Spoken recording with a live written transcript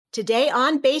Today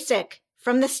on Basic,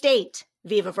 from the state,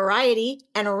 Viva Variety,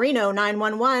 and Reno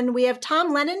 911, we have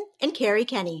Tom Lennon and Kerri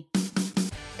Kenney.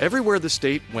 Everywhere the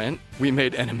state went, we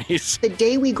made enemies. The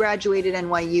day we graduated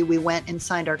NYU, we went and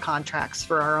signed our contracts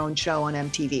for our own show on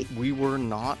MTV. We were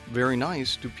not very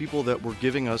nice to people that were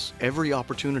giving us every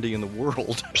opportunity in the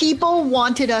world. People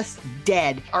wanted us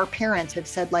dead. Our parents have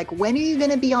said, like, when are you going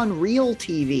to be on real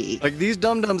TV? Like, these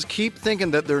dum-dums keep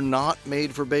thinking that they're not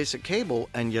made for basic cable,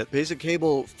 and yet basic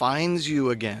cable finds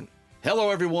you again.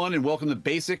 Hello, everyone, and welcome to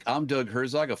Basic. I'm Doug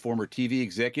Herzog, a former TV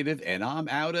executive, and I'm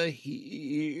out of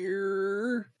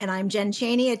here. And I'm Jen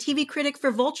Chaney, a TV critic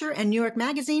for Vulture and New York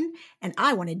Magazine, and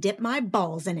I want to dip my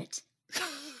balls in it.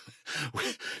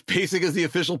 Basic is the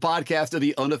official podcast of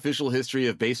the unofficial history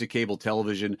of basic cable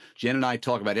television. Jen and I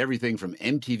talk about everything from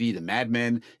MTV to Mad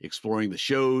Men, exploring the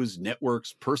shows,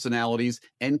 networks, personalities,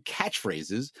 and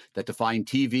catchphrases that define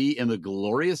TV in the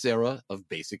glorious era of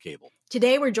basic cable.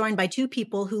 Today, we're joined by two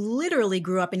people who literally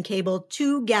grew up in cable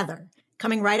together.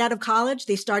 Coming right out of college,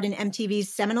 they starred in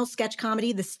MTV's seminal sketch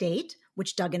comedy, The State,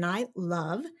 which Doug and I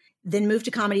love, then moved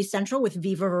to Comedy Central with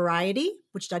Viva Variety,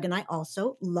 which Doug and I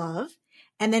also love,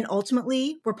 and then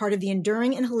ultimately were part of the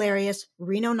enduring and hilarious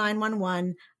Reno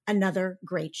 911, another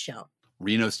great show.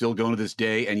 Reno's still going to this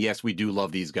day, and yes, we do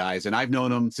love these guys, and I've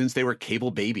known them since they were cable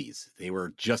babies. They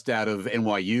were just out of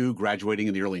NYU, graduating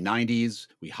in the early 90s.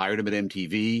 We hired them at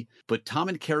MTV, but Tom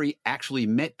and Kerri actually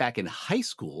met back in high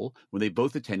school when they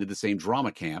both attended the same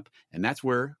drama camp, and that's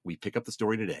where we pick up the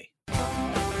story today.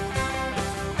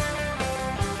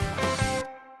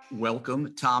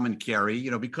 Welcome, Tom and Kerri. You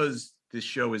know, because this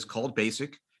show is called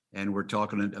Basic, and we're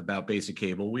talking about basic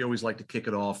cable, we always like to kick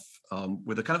it off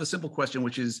with a kind of a simple question,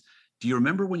 which is, do you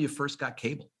remember when you first got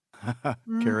cable?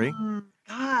 Kerri?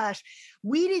 Gosh,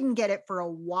 we didn't get it for a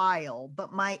while,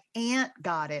 but my aunt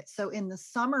got it. So in the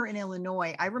summer in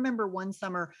Illinois, I remember one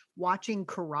summer watching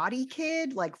Karate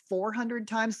Kid like 400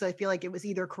 times. So I feel like it was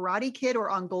either Karate Kid or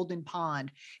on Golden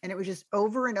Pond. And it was just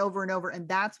over and over and over. And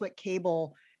that's what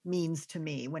cable means to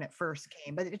me when it first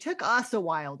came. But it took us a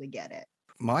while to get it.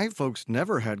 My folks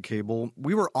never had cable.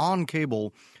 We were on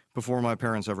cable before my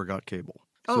parents ever got cable.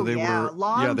 So they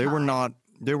were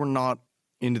not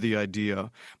into the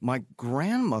idea. My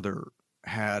grandmother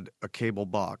had a cable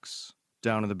box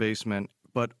down in the basement,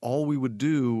 but all we would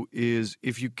do is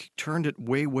if you turned it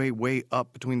way, way, way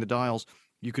up between the dials,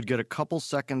 you could get a couple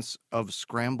seconds of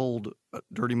scrambled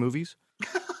dirty movies.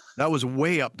 That was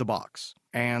way up the box.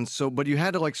 And so, but you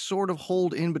had to like sort of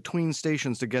hold in between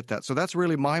stations to get that. So that's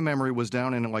really my memory, was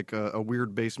down in like a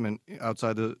weird basement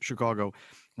outside of Chicago,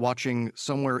 watching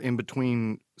somewhere in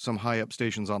between some high up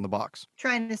stations on the box.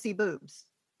 Trying to see boobs.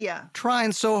 Yeah.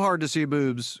 Trying so hard to see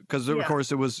boobs because, of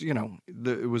course, it was, you know,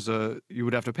 you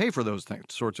would have to pay for those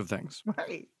sorts of things.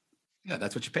 Right. Yeah,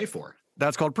 that's what you pay for.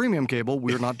 That's called premium cable.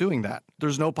 We're not doing that.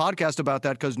 There's no podcast about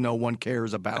that because no one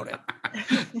cares about it.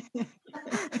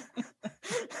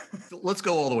 Let's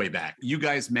go all the way back. You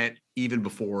guys met even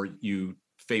before you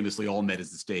famously all met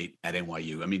as the state at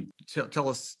NYU. I mean, tell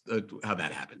us how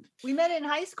that happened. We met in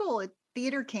high school at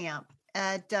theater camp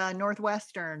at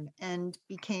Northwestern and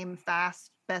became fast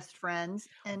best friends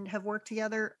and have worked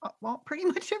together, well, pretty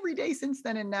much every day since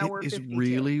then. And now we're 52. It's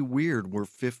really weird. We're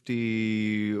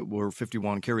 50. We're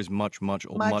 51. Kerri's much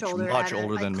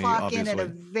older than me, obviously. In at a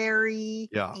very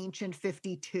ancient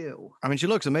 52. I mean, she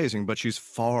looks amazing, but she's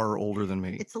far older than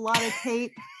me. It's a lot of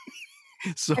tape.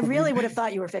 So I really would have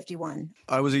thought you were 51.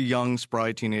 I was a young,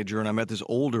 spry teenager, and I met this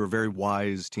older, very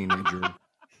wise teenager.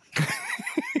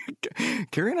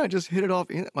 Kerri and I just hit it off.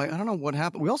 I don't know what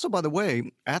happened. We also, by the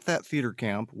way, at that theater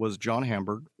camp was John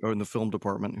Hamburg in the film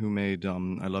department, who made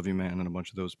I Love You Man and a bunch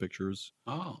of those pictures.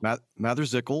 Oh, Mather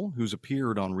Zickel, who's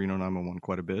appeared on Reno 911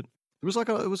 quite a bit. It was like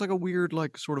a weird,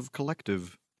 like, sort of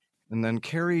collective. And then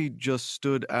Kerri just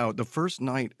stood out the first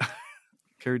night.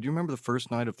 Kerri, do you remember the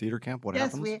first night of theater camp? What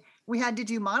happened? Yes, we had to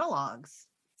do monologues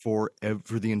for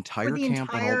the entire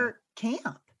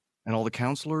camp. And all the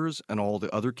counselors and all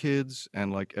the other kids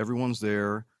and like everyone's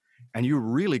there. And you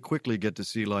really quickly get to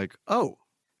see like, oh,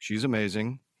 she's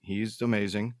amazing. He's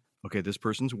amazing. Okay, this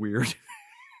person's weird.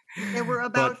 There were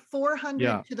about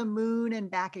 400 to the moon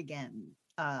and back again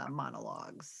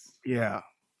monologues. Yeah.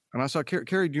 And I saw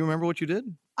Kerri, do you remember what you did?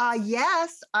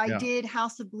 Yes, I did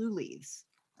House of Blue Leaves.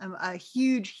 I'm a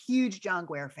huge, huge John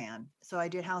Guare fan. So I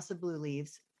did House of Blue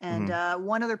Leaves. And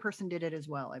one other person did it as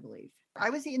well, I believe. I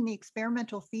was in the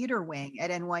experimental theater wing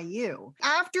at NYU.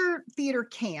 After theater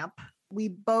camp, we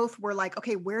both were like,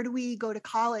 okay, where do we go to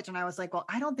college? And I was like, well,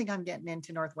 I don't think I'm getting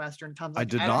into Northwestern. Tom's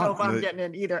like, I don't know if I'm getting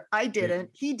in either. I didn't.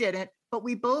 He didn't. But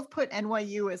we both put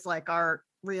NYU as like our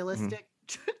realistic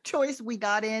choice. We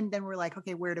got in, then we're like,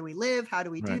 okay, where do we live? How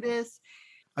do we do this?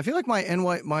 I feel like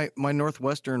my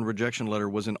Northwestern rejection letter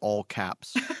was in all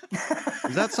caps.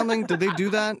 Is that something? Did they do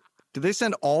that? Did they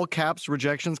send all caps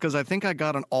rejections? Because I think I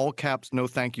got an all caps no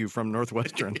thank you from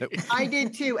Northwestern. I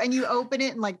did too. And you open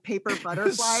it and like paper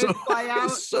butterflies fly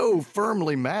out. So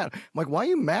firmly mad. I'm like, why are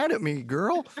you mad at me,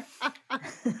 girl?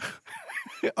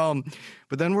 But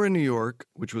then we're in New York,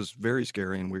 which was very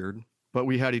scary and weird. But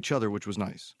we had each other, which was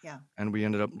nice. Yeah. And we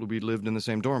lived in the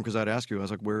same dorm because I'd ask you, I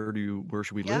was like, where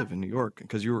should we live in New York?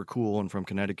 Because you were cool and from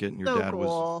Connecticut and your dad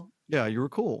was. Yeah, you were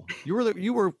cool.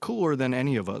 You were cooler than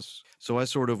any of us. So I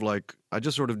just sort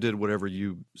of did whatever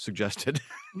you suggested.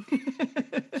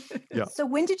 Yeah. So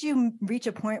when did you reach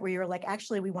a point where you were like,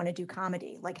 actually, we want to do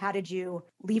comedy? Like, how did you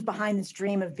leave behind this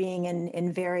dream of being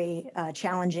in very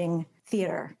challenging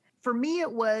theater? For me,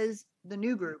 it was the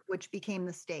new group, which became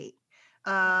the State.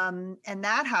 And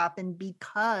that happened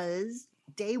because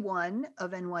day one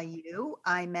of NYU,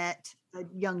 I met a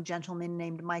young gentleman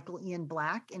named Michael Ian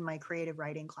Black in my creative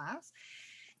writing class.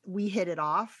 We hit it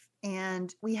off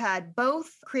and we had both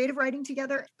creative writing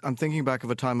together. I'm thinking back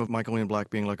of a time of Michael Ian Black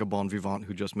being like a bon vivant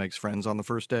who just makes friends on the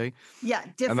first day. Yeah,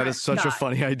 different. And that is such a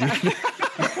funny idea.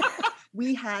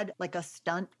 We had like a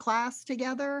stunt class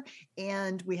together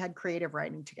and we had creative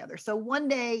writing together. So one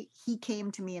day he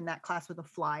came to me in that class with a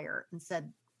flyer and said,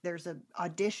 there's an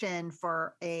audition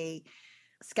for a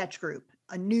sketch group,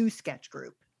 a new sketch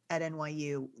group at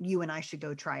NYU. You and I should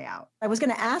go try out. I was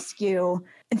going to ask you,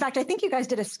 in fact, I think you guys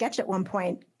did a sketch at one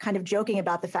point, kind of joking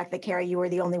about the fact that, Kerri, you were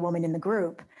the only woman in the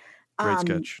group. Great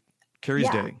sketch. Kerri's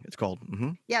Day, it's called.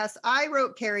 Mm-hmm. Yes, I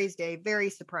wrote Kerri's Day, very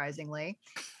surprisingly.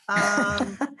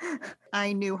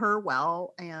 I knew her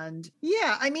well. And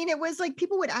yeah, I mean, it was like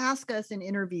people would ask us in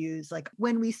interviews, like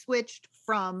when we switched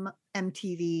from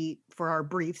MTV for our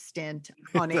brief stint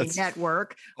on a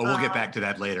network. Oh, we'll get back to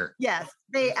that later. Yes.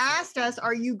 They asked us,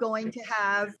 are you going to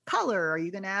have color? Are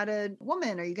you going to add a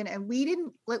woman? Are you going to, and we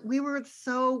didn't, like, we were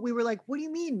like, what do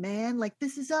you mean, man? Like,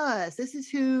 this is us. This is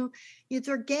who, it's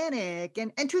organic.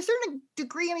 And to a certain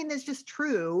degree, I mean, that's just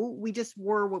true. We just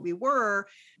were what we were.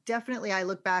 Definitely, I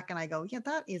look back and I go, yeah,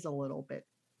 that is a little bit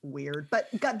weird. But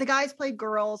the guys played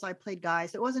girls. I played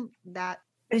guys. It wasn't that.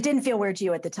 But it didn't feel weird to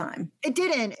you at the time. It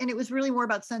didn't. And it was really more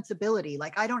about sensibility.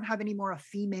 Like, I don't have any more a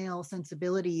female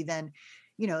sensibility than,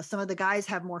 you know, some of the guys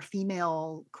have more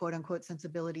female, quote unquote,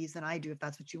 sensibilities than I do, if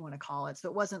that's what you want to call it. So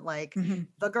it wasn't like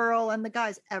the girl and the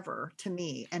guys ever to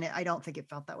me. And I don't think it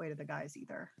felt that way to the guys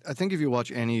either. I think if you watch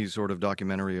any sort of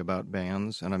documentary about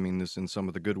bands, and I mean this in some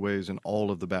of the good ways and all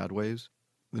of the bad ways,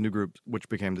 the new group, which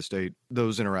became the State,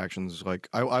 those interactions, like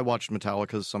I watched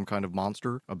Metallica's Some Kind of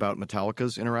Monster about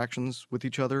Metallica's interactions with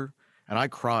each other. And I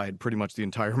cried pretty much the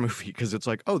entire movie because it's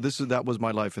like, oh, that was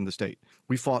my life in the State.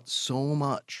 We fought so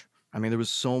much. I mean, there was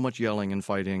so much yelling and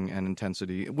fighting and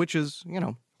intensity, which is, you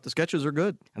know, the sketches are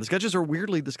good. And the sketches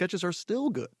are still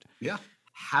good. Yeah.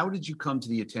 How did you come to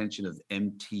the attention of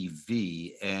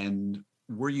MTV? And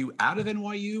were you out of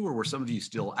NYU or were some of you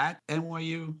still at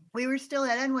NYU? We were still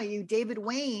at NYU. David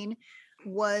Wayne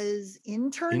was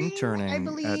interning I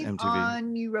believe, at MTV.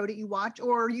 On You Wrote It, You Watch,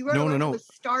 or You Wrote It when it was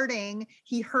starting.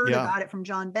 He heard about it from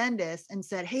John Bendis and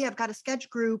said, hey, I've got a sketch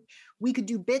group. We could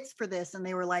do bits for this. And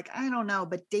they were like, I don't know.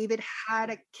 But David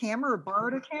had a camera or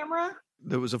borrowed a camera.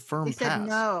 There was a firm pass. They said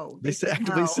no. They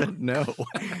said no.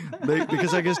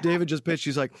 Because I guess David just pitched.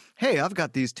 He's like, hey, I've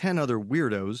got these 10 other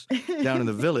weirdos down in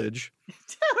the village.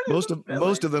 Most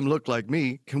of them look like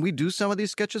me. Can we do some of these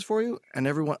sketches for you? And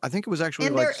everyone, I think it was actually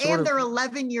they're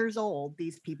 11 years old,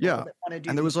 these people that want to do.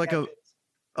 And there was like a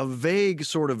vague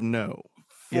sort of no.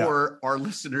 For our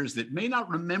listeners that may not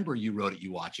remember You Wrote It,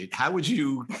 You Watch It, how would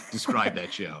you describe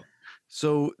that show?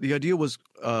 So the idea was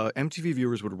MTV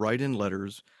viewers would write in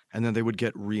letters and then they would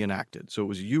get reenacted. So it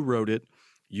was you wrote it,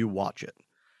 you watch it.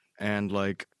 And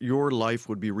like your life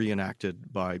would be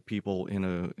reenacted by people in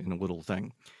a little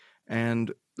thing.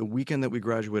 And the weekend that we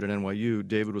graduated at NYU,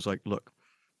 David was like, look,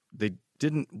 they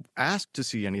didn't ask to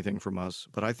see anything from us,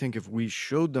 but I think if we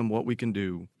showed them what we can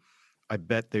do, I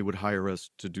bet they would hire us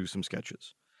to do some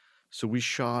sketches. So we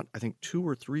shot, I think, 2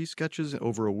 or 3 sketches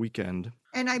over a weekend.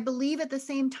 And I believe at the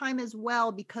same time as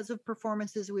well, because of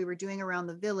performances we were doing around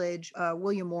the village,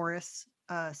 William Morris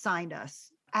signed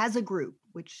us as a group,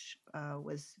 which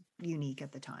was unique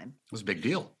at the time. It was a big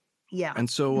deal. Yeah. And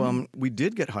so we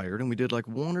did get hired and we did like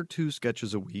 1 or 2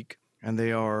 sketches a week. And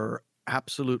they are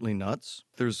absolutely nuts.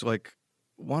 There's like,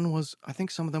 one was, I think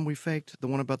some of them we faked. The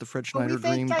one about the Fred Schneider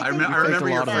dream. I remember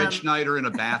your Fred Schneider in a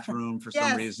bathroom for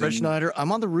some reason. Fred Schneider.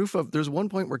 I'm on the roof of, there's one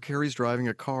point where Kerri's driving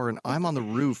a car and I'm on the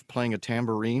roof playing a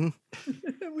tambourine.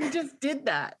 We just did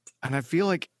that. And I feel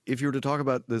like if you were to talk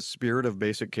about the spirit of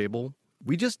basic cable,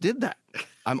 we just did that.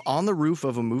 I'm on the roof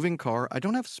of a moving car. I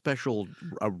don't have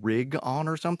a rig on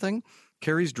or something.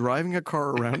 Kerri's driving a car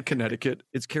around Connecticut.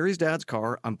 It's Kerri's dad's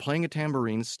car. I'm playing a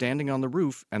tambourine, standing on the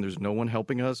roof, and there's no one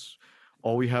helping us.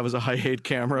 All we have is a high-8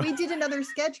 camera. We did another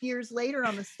sketch years later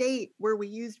on the state where we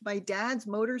used my dad's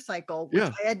motorcycle, which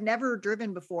I had never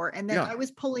driven before. And then I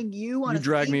was pulling you on a skateboard. You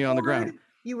dragged me on the ground.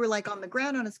 You were like on the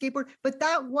ground on a skateboard. But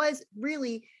that was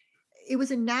really... It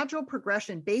was a natural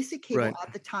progression. Basic cable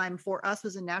at the time for us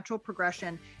was a natural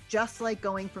progression, just like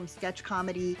going from sketch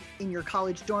comedy in your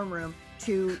college dorm room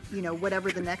to,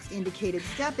 whatever the next indicated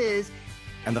step is.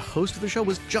 And the host of the show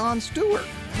was Jon Stewart.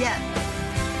 Yes.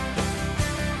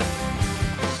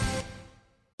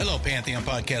 Hello, Pantheon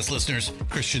Podcast listeners.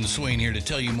 Christian Swain here to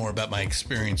tell you more about my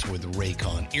experience with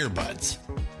Raycon earbuds.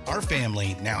 Our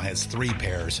family now has 3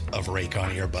 pairs of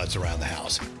Raycon earbuds around the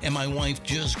house, and my wife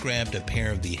just grabbed a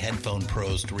pair of the Headphone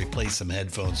Pros to replace some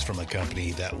headphones from a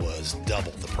company that was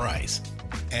double the price.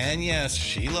 And yes,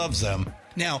 she loves them.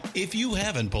 Now, if you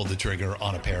haven't pulled the trigger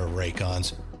on a pair of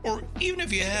Raycons, or even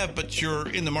if you have, but you're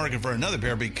in the market for another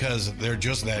pair because they're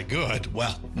just that good,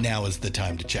 well, now is the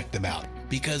time to check them out,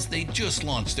 because they just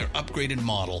launched their upgraded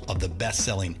model of the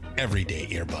best-selling everyday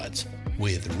earbuds.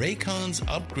 With Raycon's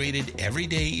upgraded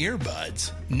everyday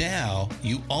earbuds, now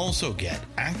you also get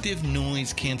active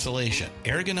noise cancellation,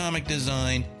 ergonomic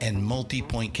design, and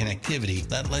multi-point connectivity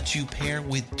that lets you pair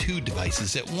with 2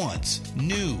 devices at once.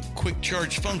 New quick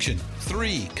charge function,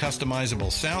 3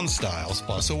 customizable sound styles,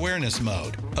 plus awareness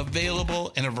mode.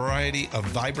 Available in a variety of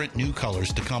vibrant new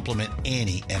colors to complement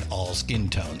any and all skin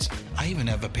tones. I even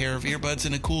have a pair of earbuds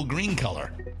in a cool green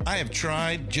color. I have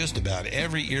tried just about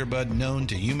every earbud known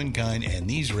to humankind, and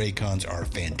these Raycons are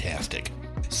fantastic.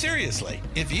 Seriously,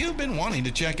 if you've been wanting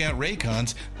to check out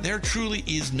Raycons, there truly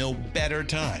is no better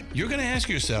time. You're going to ask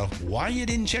yourself why you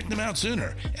didn't check them out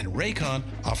sooner, and Raycon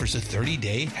offers a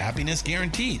 30-day happiness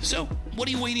guarantee. So what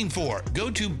are you waiting for?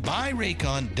 Go to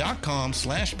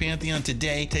buyraycon.com/Pantheon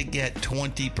today to get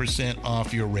 20%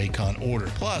 off your Raycon order,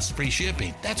 plus free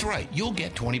shipping. That's right, you'll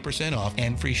get 20% off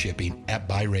and free shipping at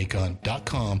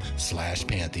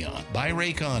buyraycon.com/Pantheon.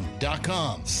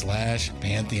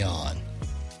 buyraycon.com/Pantheon.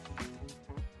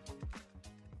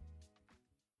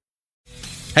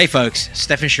 Hey folks,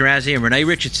 Stefan Shirazi and Renee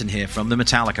Richardson here from the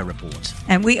Metallica Report.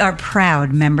 And we are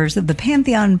proud members of the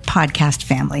Pantheon podcast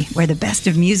family, where the best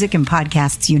of music and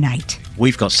podcasts unite.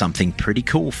 We've got something pretty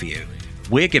cool for you.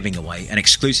 We're giving away an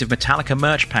exclusive Metallica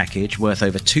merch package worth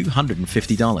over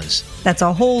 $250. That's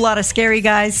a whole lot of Scary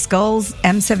Guys, skulls,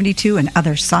 M72, and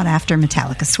other sought-after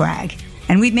Metallica swag.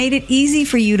 And we've made it easy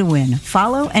for you to win.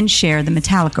 Follow and share the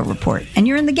Metallica Report, and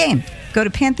you're in the game. Go to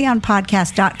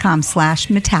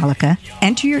pantheonpodcast.com/Metallica,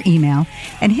 enter your email,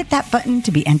 and hit that button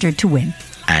to be entered to win.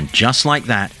 And just like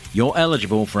that, you're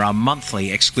eligible for our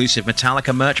monthly exclusive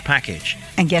Metallica merch package.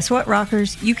 And guess what,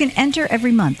 rockers? You can enter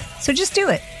every month, so just do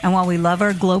it. And while we love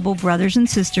our global brothers and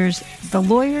sisters, the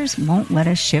lawyers won't let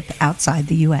us ship outside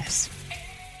the U.S.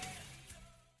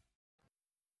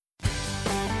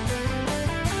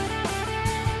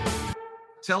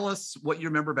 Tell us what you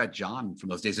remember about John from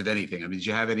those days, if anything. I mean, did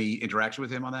you have any interaction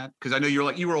with him on that? Because I know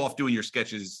you were off doing your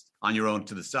sketches on your own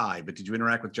to the side, but did you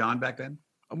interact with John back then?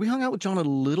 We hung out with John a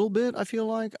little bit, I feel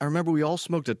like. I remember we all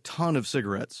smoked a ton of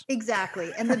cigarettes.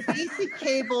 Exactly. And the basic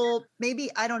cable, maybe,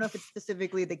 I don't know if it's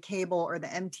specifically the cable or the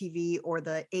MTV or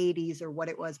the 80s or what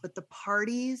it was, but the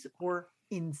parties were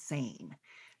insane.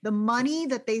 The money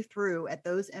that they threw at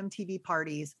those MTV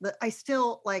parties, I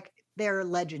still they're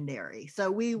legendary. So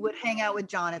we would hang out with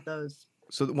John at those.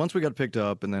 So once we got picked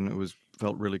up, and then it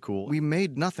felt really cool. We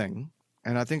made nothing.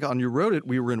 And I think on You Wrote It,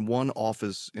 we were in one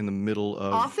office in the middle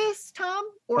of... Office, Tom?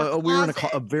 Or we were in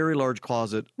a very large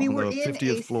closet on the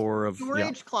 50th floor of...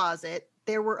 storage closet.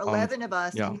 There were 11 of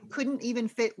us, and we couldn't even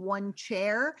fit one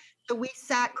chair. So we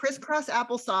sat crisscross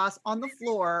applesauce on the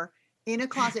floor in a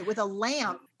closet with a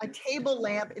lamp, a table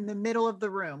lamp in the middle of the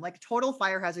room, like total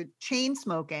fire hazard, chain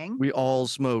smoking. We all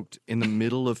smoked in the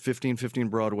middle of 1515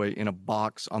 Broadway in a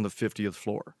box on the 50th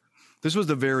floor. This was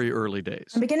the very early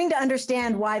days. I'm beginning to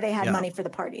understand why they had money for the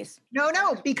parties. No,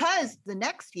 because the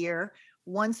next year,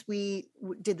 once we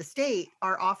did the state,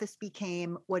 our office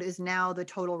became what is now the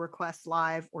Total Request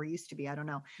Live, or used to be, I don't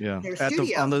know. Yeah,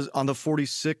 on the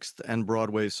 46th and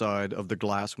Broadway side of the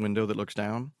glass window that looks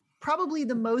down. Probably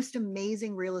the most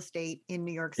amazing real estate in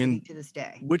New York City to this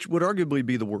day. Which would arguably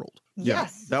be the world.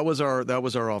 Yes. Yeah, that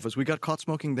was our office. We got caught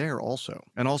smoking there also.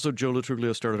 And also Joe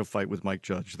Latruglio started a fight with Mike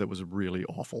Judge that was really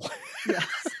awful. Yes.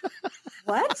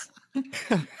 What?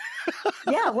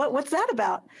 Yeah, what's that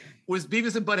about? Was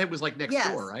Beavis and Butthead was next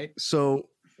door, right? So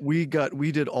we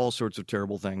did all sorts of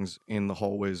terrible things in the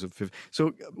hallways of.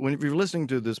 So if you're listening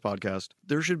to this podcast,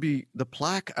 there should be the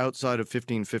plaque outside of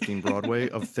 1515 Broadway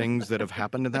of things that have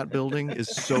happened in that building is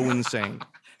so insane.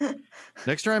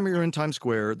 Next time you're in Times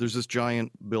Square, there's this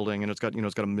giant building, and it's got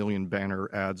a million banner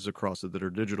ads across it that are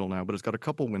digital now, but it's got a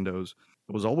couple windows.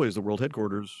 It was always the world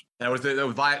headquarters. It was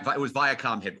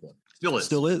Viacom headquarters.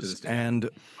 Still is. And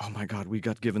oh my God, we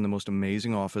got given the most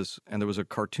amazing office, and there was a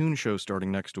cartoon show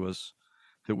starting next to us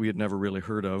that we had never really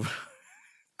heard of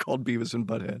called Beavis and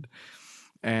Butthead.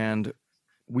 And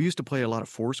we used to play a lot of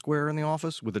Foursquare in the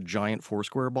office with a giant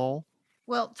Foursquare ball.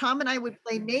 Well, Tom and I would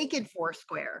play naked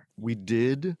Foursquare. We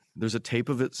did. There's a tape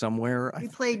of it somewhere. We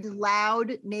played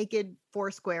loud, naked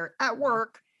Foursquare at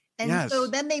work. And so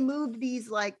then they moved these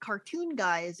like cartoon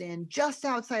guys in just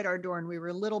outside our door. And we were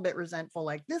a little bit resentful.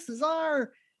 Like, this is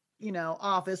our,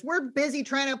 office. We're busy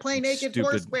trying to play naked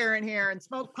Foursquare in here and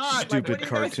smoke pot. Stupid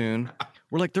cartoon.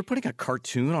 We're like, they're putting a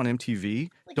cartoon on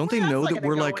MTV. Don't they know that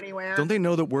we're like, don't they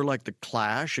know that we're like the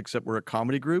Clash, except we're a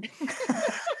comedy group?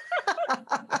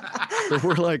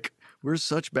 We're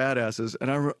such badasses.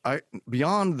 And I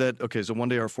beyond that, okay, so one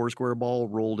day our Foursquare ball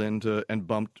rolled into and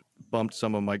bumped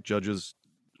some of Mike Judge's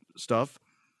stuff.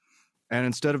 And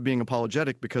instead of being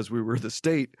apologetic because we were the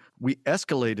state, we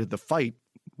escalated the fight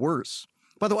worse.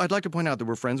 By the way, I'd like to point out that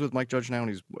we're friends with Mike Judge now, and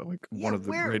he's one of the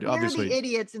great, obviously. We're the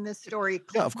idiots in this story,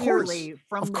 of clearly,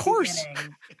 from the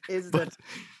beginning.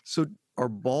 So our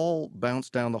ball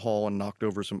bounced down the hall and knocked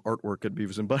over some artwork at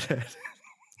Beavis and Butthead.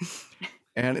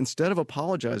 And instead of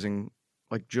apologizing,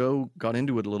 like Joe got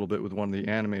into it a little bit with one of the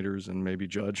animators and maybe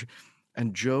Judge,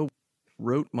 and Joe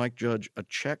wrote Mike Judge a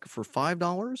check for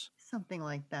 $5. Something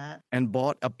like that. And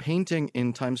bought a painting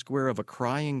in Times Square of a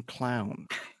crying clown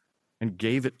and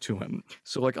gave it to him.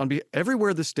 So like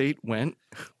everywhere the state went,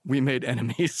 we made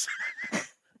enemies.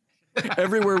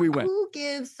 Everywhere we went. Who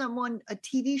gives someone a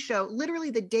TV show? Literally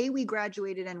the day we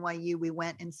graduated NYU, we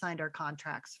went and signed our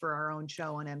contracts for our own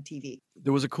show on MTV.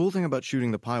 There was a cool thing about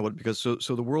shooting the pilot because so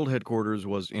the world headquarters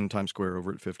was in Times Square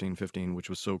over at 1515, which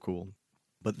was so cool.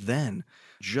 But then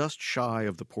just shy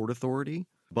of the Port Authority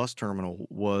bus terminal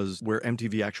was where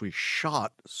MTV actually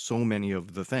shot so many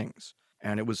of the things.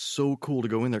 And it was so cool to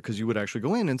go in there because you would actually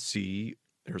go in and see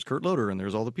there's Kurt Loder and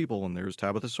there's all the people and there's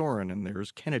Tabitha Soren and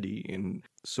there's Kennedy. And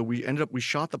so we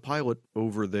shot the pilot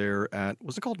over there at,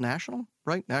 was it called National?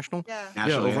 Right? National?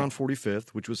 Yeah. Over on 45th,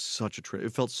 which was such a trip.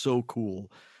 It felt so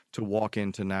cool to walk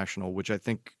into National, which I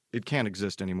think it can't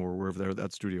exist anymore wherever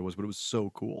that studio was, but it was so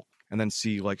cool. And then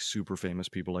see like super famous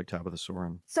people like Tabitha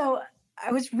Soren. So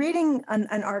I was reading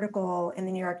an article in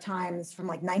the New York Times from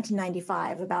like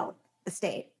 1995 about the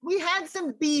state. We had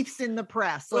some beefs in the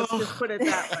press. Let's just put it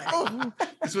that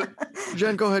way.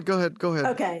 Jen, go ahead.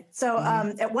 Okay. So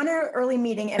at one early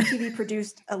meeting, MTV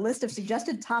produced a list of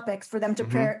suggested topics for them to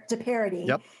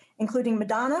parody, including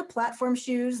Madonna, platform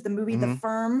shoes, the movie The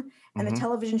Firm, and the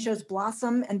television shows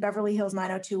Blossom and Beverly Hills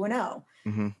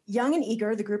 90210. Young and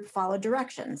eager, the group followed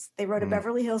directions. They wrote a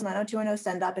Beverly Hills 90210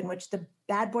 send-up in which the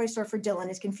bad boy surfer Dylan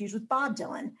is confused with Bob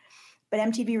Dylan. But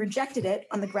MTV rejected it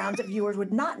on the grounds that viewers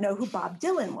would not know who Bob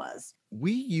Dylan was.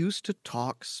 We used to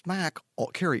talk smack.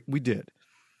 Kerri, we did.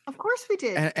 Of course we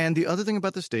did. And the other thing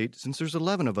about the state, since there's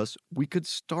 11 of us, we could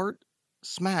start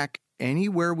smack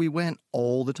anywhere we went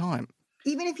all the time.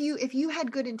 Even if you had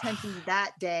good intentions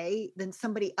that day, then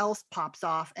somebody else pops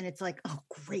off and it's like, oh,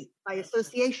 great. By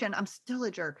association, I'm still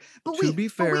a jerk. But to be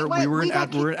fair, we're an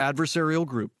adversarial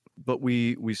group, but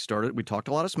we talked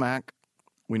a lot of smack.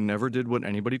 We never did what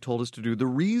anybody told us to do. The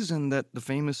reason that the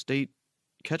famous state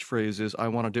catchphrase is, I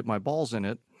want to dip my balls in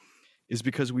it, is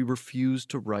because we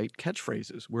refused to write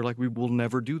catchphrases. We're like, we will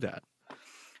never do that.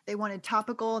 They wanted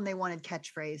topical and they wanted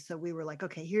catchphrase. So we were like,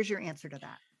 okay, here's your answer to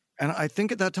that. And I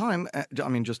think at that time, I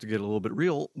mean, just to get a little bit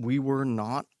real, we were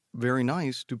not very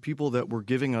nice to people that were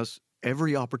giving us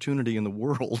every opportunity in the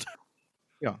world.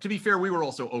 Yeah. To be fair, we were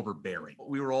also overbearing.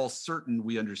 We were all certain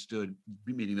we understood,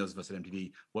 meaning those of us at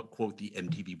MTV, what, quote, the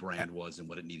MTV brand was and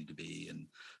what it needed to be. And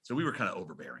so we were kind of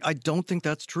overbearing. I don't think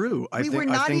that's true. We were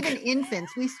not even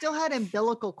infants. We still had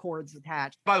umbilical cords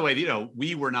attached. By the way,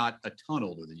 we were not a ton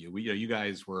older than you. You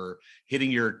guys were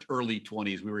hitting your early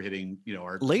 20s. We were hitting,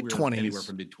 our late 20s. Anywhere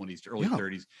from mid 20s to early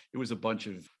 30s. It was a bunch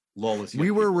of lawless.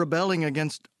 We were rebelling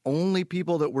against only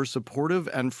people that were supportive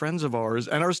and friends of ours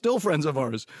and are still friends of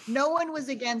ours. No one was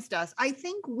against us. I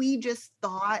think we just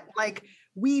thought like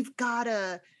we've got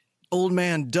to. Old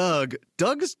man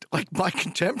Doug's like my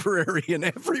contemporary in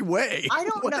every way. I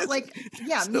don't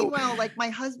know. Meanwhile, like my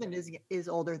husband is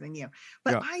older than you,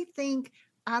 but I think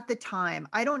at the time,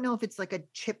 I don't know if it's like a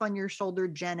chip on your shoulder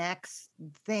Gen X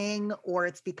thing, or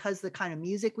it's because the kind of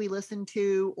music we listened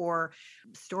to or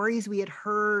stories we had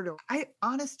heard. I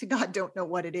honest to God don't know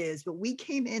what it is, but we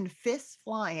came in fists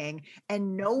flying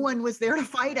and no one was there to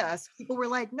fight us. People were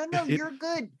like, no, you're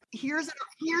good. Here's an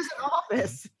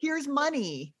office. Here's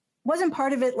money. Wasn't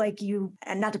part of it like you,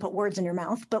 and not to put words in your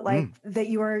mouth, but like that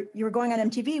you were going on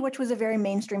MTV, which was a very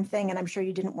mainstream thing. And I'm sure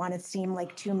you didn't want to seem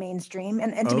like too mainstream.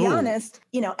 And to be honest,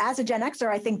 as a Gen Xer,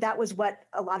 I think that was what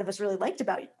a lot of us really liked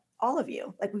about all of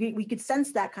you. Like we could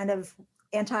sense that kind of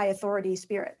anti-authority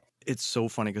spirit. It's so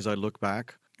funny because I look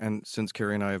back, and since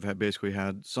Kerri and I have basically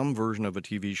had some version of a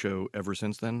TV show ever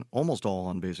since then, almost all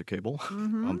on basic cable,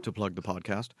 to plug the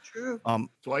podcast. True.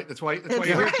 That's why you're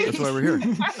here. That's why we're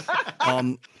here.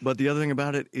 But the other thing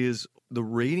about it is the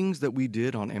ratings that we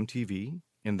did on MTV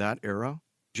in that era.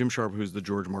 Jim Sharp, who's the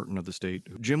George Martin of the state,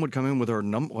 Jim would come in with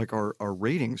our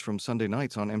ratings from Sunday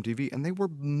nights on MTV, and they were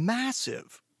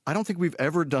massive. I don't think we've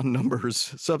ever done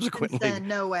numbers subsequently.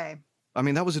 No way. I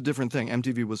mean, that was a different thing.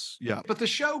 MTV was, But the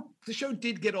show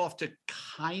did get off to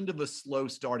kind of a slow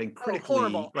starting critically.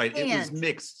 Horrible. Right. It was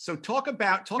mixed. So talk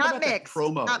about that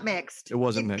promo. Not mixed. It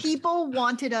wasn't mixed. People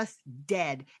wanted us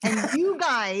dead. And you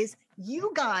guys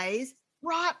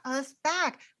brought us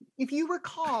back. If you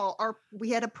recall,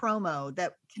 we had a promo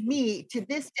that to me, to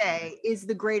this day, is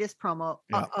the greatest promo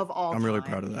of all time. I'm really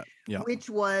proud of that. Yeah. Which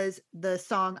was the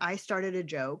song I Started a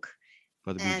Joke.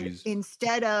 By the Bee And Gees.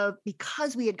 instead of,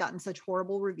 because we had gotten such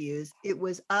horrible reviews, it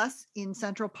was us in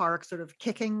Central Park sort of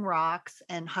kicking rocks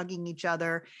and hugging each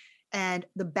other. And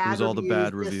the bad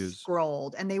reviews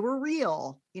scrolled, and they were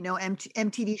real.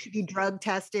 MTV should be drug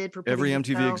tested for every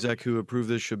MTV exec who approved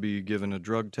this should be given a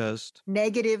drug test.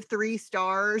 -3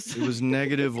 stars. It was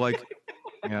negative, like.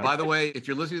 Yeah. By the way, if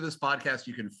you're listening to this podcast,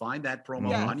 you can find that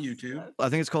promo on YouTube. I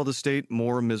think it's called The State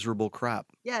More Miserable Crap.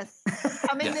 Yes.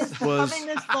 Coming this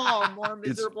fall, More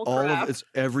Miserable Crap. It's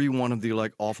every one of the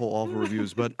awful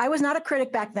reviews. But I was not a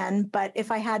critic back then, but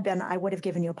if I had been, I would have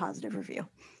given you a positive review.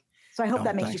 So I hope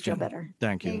that makes you feel better.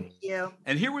 Thank you. Thank you.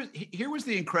 And here was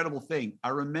the incredible thing. I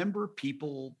remember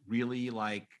people really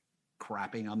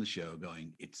crapping on the show,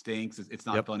 going, "It stinks. It's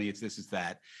not funny. It's this, it's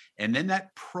that." And then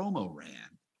that promo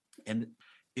ran, and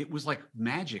it was like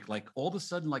magic. Like all of a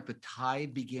sudden, the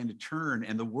tide began to turn,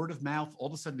 and the word of mouth all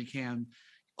of a sudden became,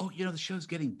 "Oh, the show's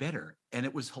getting better." And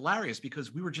it was hilarious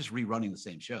because we were just rerunning the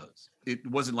same shows. It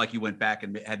wasn't like you went back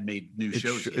and had made new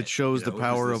shows. It shows the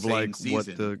power of what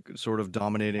the sort of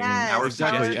dominating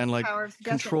exactly and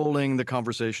controlling the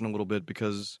conversation a little bit,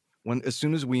 because as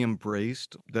soon as we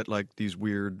embraced that these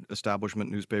weird establishment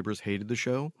newspapers hated the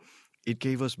show, it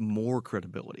gave us more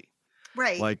credibility.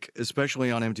 Right.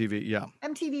 Especially on MTV. Yeah.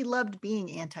 MTV loved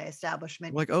being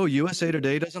anti-establishment. USA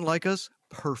Today doesn't like us?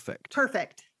 Perfect.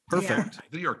 Yeah. The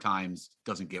New York Times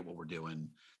doesn't get what we're doing.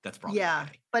 That's probably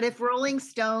okay. But if Rolling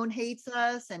Stone hates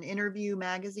us and Interview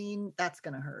Magazine, that's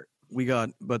going to hurt.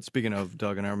 But speaking of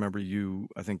Doug, and I remember you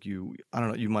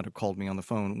might have called me on the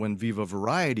phone when Viva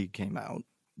Variety came out.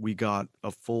 We got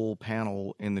a full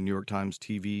panel in the New York Times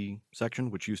TV section,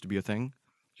 which used to be a thing. Do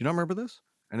you not remember this?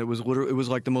 And it was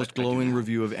like the most glowing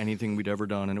review of anything we'd ever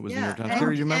done, and it was the New York Times.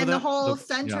 Kerri, do you remember that? And the whole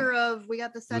we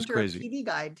got the center of TV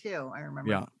Guide too. I remember.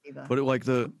 Yeah, but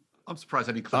I'm surprised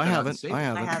I didn't click I that haven't. I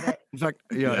have it. In fact,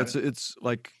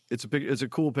 it's a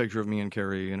cool picture of me and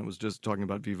Kerri, and it was just talking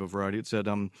about Viva Variety. It said,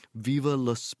 "Viva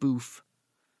la spoof."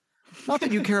 Not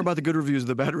that you care about the good reviews or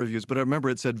the bad reviews, but I remember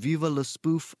it said, "Viva la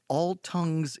spoof, all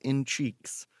tongues in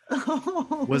cheeks."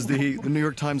 Was the New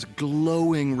York Times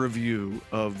glowing review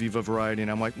of Viva Variety. And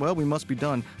I'm like, well, we must be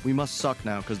done. We must suck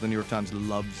now because the New York Times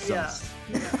loves us.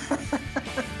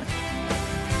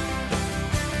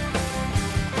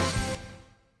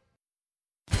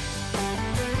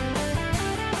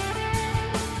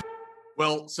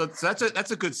 Well, so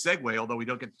that's a good segue, although we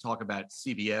don't get to talk about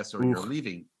CBS or you're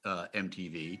leaving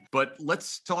MTV. But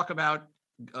let's talk about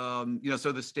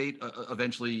so the state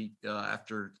eventually,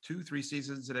 after 2-3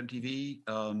 seasons at MTV,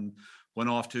 went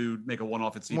off to make a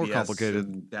one-off at CBS. More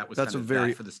complicated. That's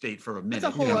very for the state for a minute.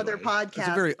 That's a whole other podcast. It's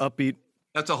a very upbeat.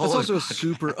 That's a whole. It's also a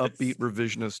super upbeat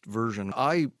revisionist version.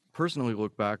 I personally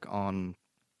look back on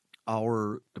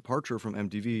our departure from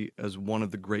MTV as one of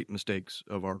the great mistakes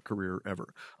of our career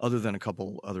ever, other than a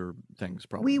couple other things,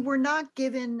 probably. We were not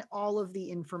given all of the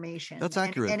information. That's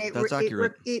accurate.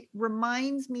 It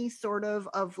reminds me sort of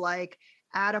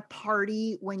at a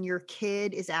party when your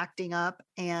kid is acting up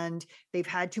and they've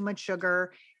had too much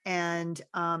sugar and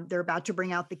they're about to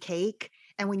bring out the cake.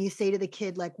 And when you say to the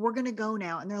kid, we're going to go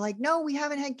now. And they're like, no, we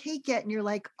haven't had cake yet. And you're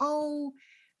like, oh,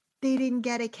 they didn't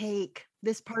get a cake.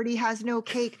 This party has no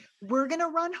cake. We're going to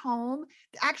run home.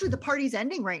 Actually, the party's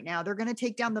ending right now. They're going to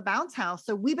take down the bounce house.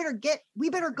 So we better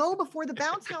go before the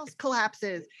bounce house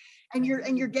collapses. And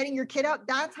you're getting your kid out.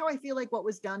 That's how I feel like what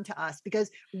was done to us, because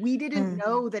we didn't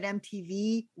know that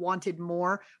MTV wanted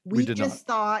more. We just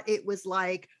thought it was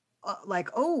like,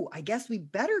 oh, I guess we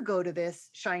better go to this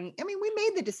shiny. I mean, we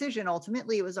made the decision.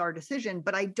 Ultimately, it was our decision,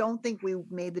 but I don't think we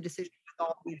made the decision.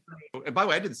 And by the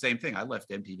way, I did the same thing. I left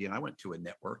MTV and I went to a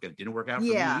network, and it didn't work out for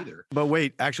me either. But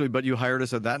wait, but you hired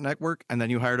us at that network, and then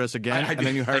you hired us again, and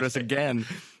then you hired us again.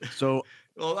 So.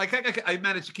 Well, I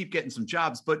managed to keep getting some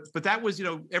jobs, but that was,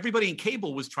 everybody in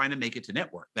cable was trying to make it to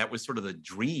network. That was sort of the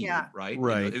dream, right?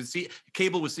 Right.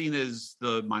 Cable was seen as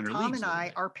the minor leagues. Tom and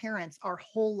I, our parents, our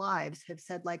whole lives have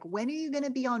said, like, when are you going to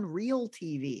be on real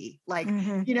TV? Like,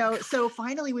 so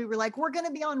finally we were like, we're going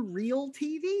to be on real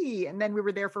TV. And then we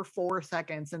were there for 4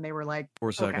 seconds and they were like,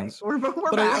 4 seconds. We're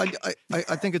back.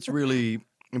 I think it's really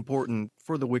important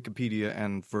for the Wikipedia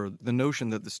and for the notion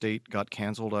that the state got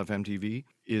canceled off MTV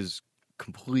is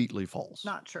completely false.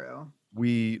 Not true.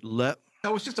 That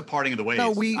was just a parting of the ways.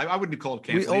 No, I wouldn't call it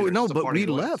canceled. We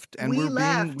left, and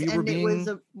it was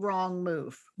a wrong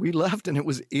move. We left, and it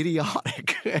was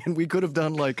idiotic, and we could have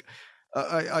done like,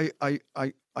 I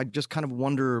just kind of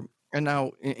wonder. And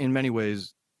now, in many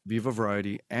ways, Viva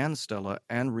Variety and Stella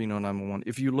and Reno 911.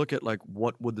 If you look at like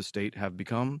what would the state have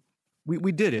become,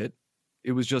 we did it.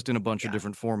 It was just in a bunch of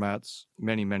different formats,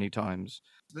 many, many times.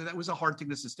 That was a hard thing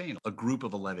to sustain. A group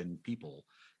of 11 people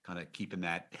kind of keeping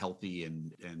that healthy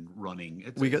and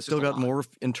running. We still got more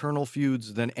internal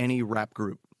feuds than any rap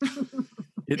group.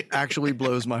 It actually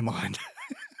blows my mind.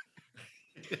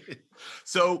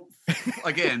 So,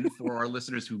 again, for our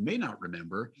listeners who may not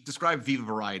remember, describe Viva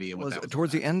Variety and what that was.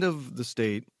 Towards the end of the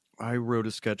state, I wrote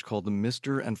a sketch called the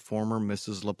Mr. and Former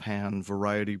Mrs. LePan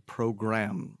Variety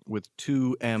Program with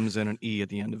 2 M's and an E at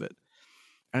the end of it.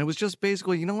 And it was just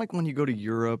basically, like when you go to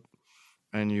Europe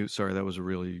and sorry, that was a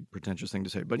really pretentious thing to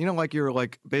say, but like you're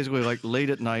like basically like late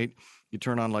at night, you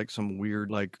turn on like some weird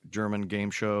like German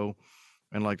game show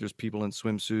and like there's people in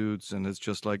swimsuits and it's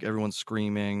just like everyone's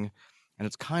screaming and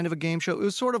it's kind of a game show. It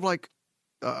was sort of like,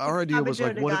 our idea was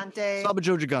like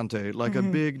Sabajo Gigante, like a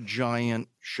big giant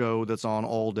show that's on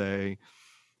all day.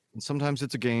 And sometimes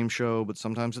it's a game show, but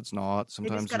sometimes it's not.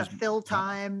 Sometimes it's got a fill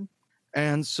time.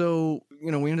 And so,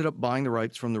 we ended up buying the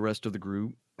rights from the rest of the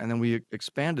group, and then we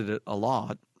expanded it a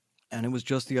lot. And it was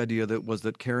just the idea that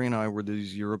Kerri and I were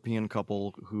these European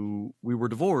couple who we were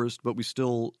divorced, but we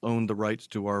still owned the rights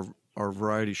to our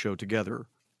variety show together.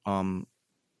 It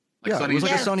was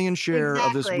like a Sonny and Cher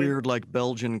of this weird like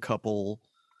Belgian couple.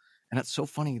 And it's so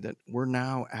funny that we're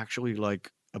now actually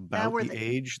like about the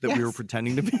age that we were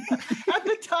pretending to be. At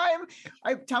the time,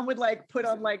 Tom would like put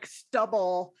on like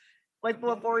stubble, like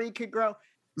before he could grow.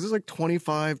 This is like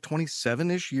 25,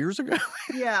 27-ish years ago.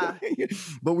 Yeah.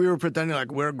 But we were pretending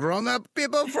like we're grown-up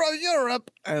people from Europe.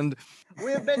 And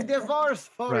we've been divorced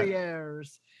for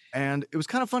years. And it was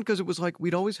kind of fun because it was like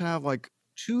we'd always have like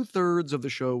 2/3 of the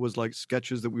show was like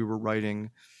sketches that we were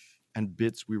writing and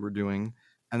bits we were doing.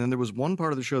 And then there was one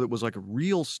part of the show that was like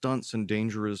real stunts and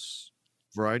dangerous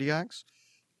variety acts.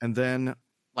 And then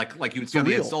like you would see on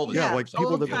the Install. Yeah, like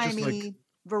people that were just like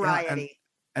variety.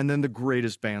 And then the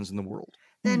greatest bands in the world.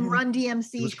 Then Run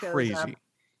DMC it was shows crazy. Up.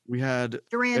 We had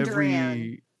Duran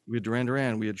Duran. We had Duran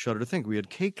Duran. We had Shudder to Think. We had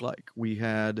Cake Like. We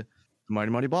had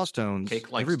Mighty Mighty Boss Tones.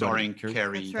 Cake Like starring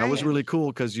Kerri. That was really cool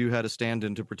because you had a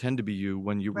stand-in to pretend to be you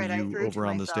when you were you over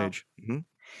on the stage. Mm-hmm.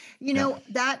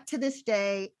 That to this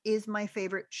day is my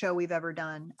favorite show we've ever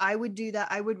done. I would do that.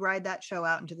 I would ride that show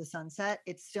out into the sunset.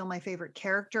 It's still my favorite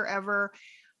character ever.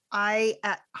 I,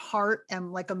 at heart,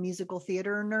 am like a musical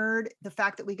theater nerd. The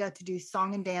fact that we got to do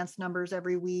song and dance numbers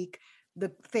every week, the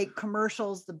fake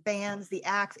commercials, the bands, the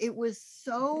acts, it was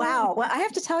so... Wow. Well, I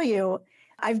have to tell you,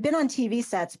 I've been on TV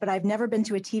sets, but I've never been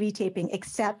to a TV taping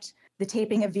except the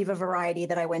taping of Viva Variety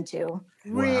that I went to.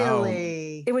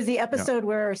 Really? It was the episode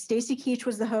where Stacy Keach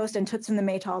was the host and Toots and the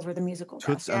Maytals were the musical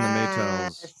guests. Toots and the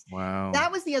Maytals. Wow.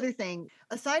 That was the other thing.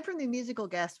 Aside from the musical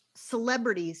guests,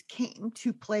 celebrities came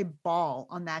to play ball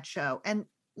on that show. And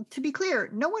to be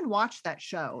clear, no one watched that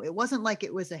show. It wasn't like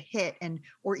it was a hit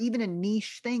or even a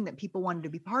niche thing that people wanted to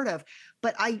be part of.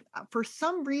 But for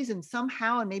some reason,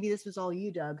 somehow, and maybe this was all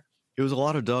you, Doug, it was a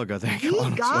lot of Doug, I think.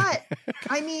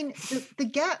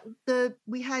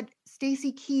 We had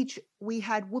Stacy Keach, we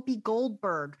had Whoopi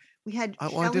Goldberg, we had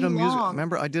I did a music.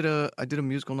 Remember, I did a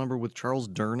musical number with Charles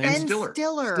Durning and Stiller.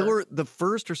 Stiller. The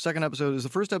first or second episode is the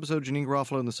first episode Janine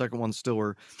Garofalo, and the second one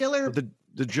Stiller. But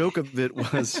the joke of it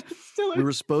was we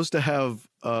were supposed to have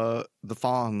the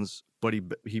Fonz, but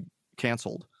he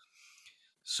canceled.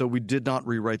 So we did not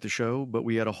rewrite the show, but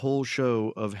we had a whole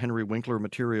show of Henry Winkler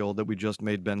material that we just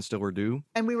made Ben Stiller do.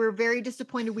 And we were very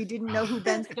disappointed. We didn't know who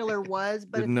Ben Stiller was,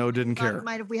 but didn't care.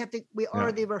 Mind if we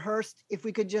already rehearsed, if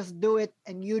we could just do it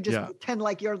and you just pretend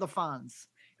like you're the Fonz.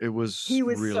 He was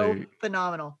really, so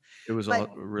phenomenal. It was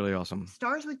really awesome.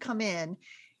 Stars would come in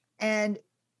and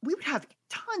we would have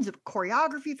tons of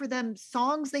choreography for them,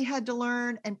 songs they had to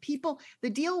learn, and the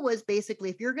deal was basically,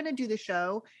 if you're going to do the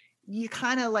show, you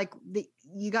kind of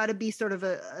you got to be sort of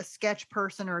a sketch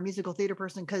person or a musical theater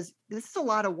person, because this is a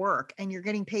lot of work and you're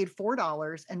getting paid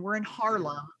 $4 and we're in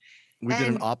Harlem. We did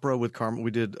an opera with Carmen. We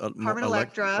did Carmen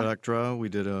Electra. We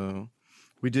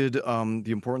did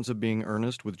The Importance of Being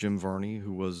Earnest with Jim Varney,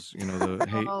 who was, the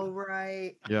hate. Oh,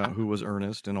 right. Yeah, who was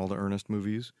Ernest in all the Ernest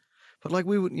movies. But it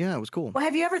was cool. Well,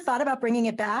 have you ever thought about bringing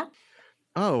it back?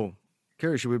 Oh,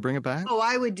 Kerri, should we bring it back? Oh,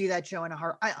 I would do that show in a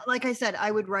heartbeat. Like I said, I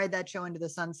would ride that show into the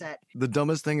sunset. The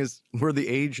dumbest thing is we're the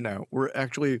age now. We're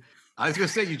actually... I was going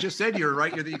to say, you just said you're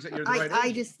right. You're the right age.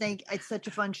 I just think it's such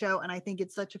a fun show. And I think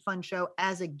it's such a fun show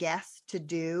as a guest to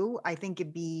do. I think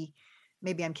it'd be,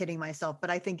 maybe I'm kidding myself, but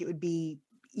I think it would be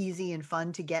easy and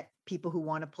fun to get people who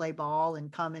want to play ball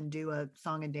and come and do a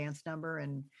song and dance number.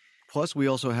 And plus, we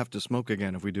also have to smoke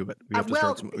again if we do it. We have to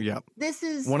start smoking. Yeah. This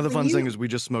is one of the fun things is we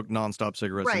just smoked nonstop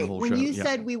cigarettes in the whole show. When you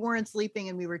said we weren't sleeping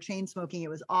and we were chain smoking, it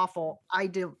was awful. I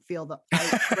didn't feel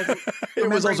it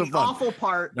was also fun. Awful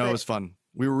part. No, it was fun.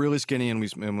 We were really skinny and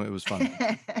it was fun.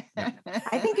 Yeah.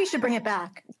 I think you should bring it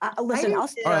back. Listen,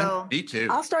 Me too.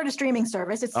 I'll start a streaming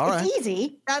service. It's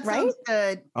easy. That right? sounds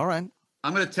good. All right.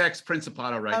 I'm going to text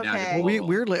Principato right now.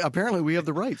 Well, apparently we have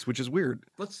the rights, which is weird.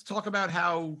 Let's talk about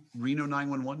how Reno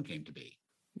 911 came to be.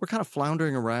 We're kind of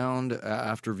floundering around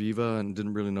after Viva and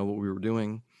didn't really know what we were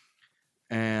doing.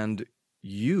 And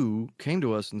you came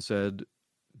to us and said,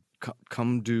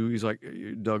 come do, he's like,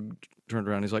 Doug turned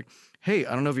around. He's like, hey,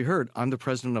 I don't know if you heard, I'm the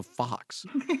president of Fox.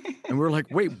 And we're like,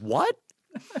 wait, what?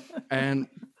 And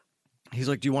he's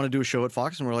like, do you want to do a show at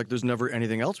Fox? And we're like, there's never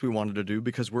anything else we wanted to do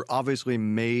because we're obviously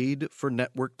made for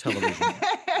network television.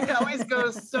 It always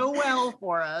goes so well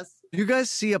for us. Do you guys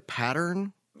see a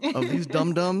pattern of these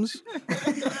dum-dums?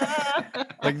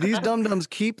 Like, these dum-dums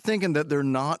keep thinking that they're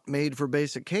not made for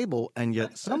basic cable, and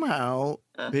yet somehow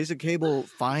basic cable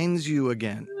finds you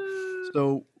again.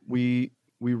 So we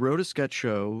wrote a sketch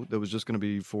show that was just going to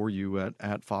be for you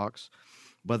at Fox.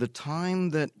 By the time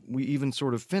that we even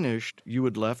sort of finished, you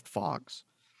had left Fox,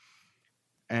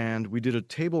 and we did a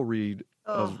table read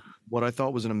of what I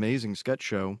thought was an amazing sketch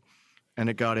show, and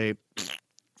it got a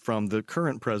from the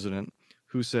current president,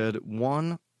 who said,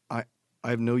 one, I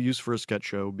have no use for a sketch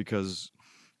show because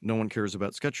no one cares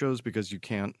about sketch shows because it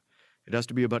has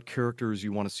to be about characters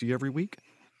you want to see every week.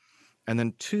 And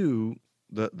then two,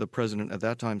 the president at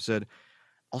that time said,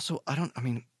 also,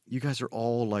 you guys are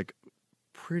all like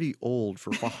pretty old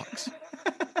for Fox.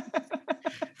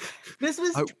 This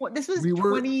was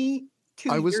 22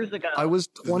 years ago.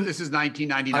 This is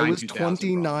 1999. I was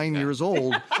 29 years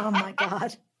old. Oh my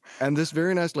God. And this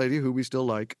very nice lady who we still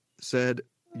like said,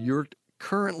 you're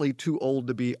currently too old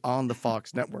to be on the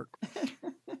Fox network.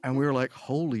 And we were like,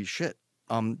 holy shit.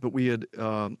 But we had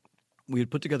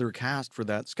put together a cast for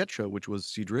that sketch show, which was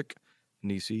Cedric,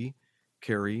 Nisi,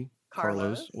 Kerri,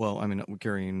 Carlos. Well,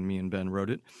 Kerri and me and Ben wrote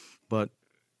it. But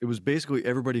it was basically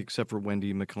everybody except for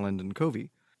Wendy, McClendon,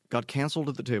 Covey. Got canceled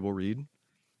at the table read.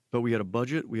 But we had a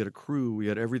budget, we had a crew, we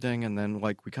had everything, and then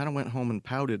we kind of went home and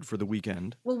pouted for the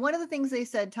weekend. Well, one of the things they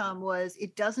said, Tom, was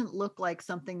it doesn't look like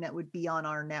something that would be on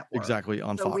our network. Exactly,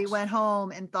 on Fox. So we went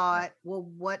home and thought, well,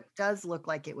 what does look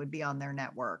like it would be on their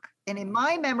network? And in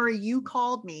my memory, you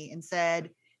called me and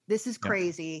said, this is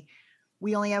crazy.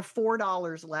 We only have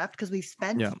 $4 left because we've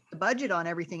spent the budget on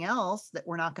everything else that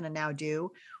we're not going to now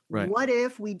do. Right. What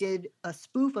if we did a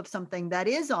spoof of something that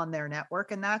is on their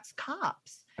network, and that's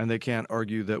Cops? And they can't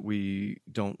argue that we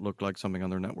don't look like something on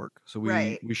their network. So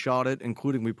we shot it,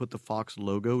 including we put the Fox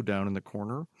logo down in the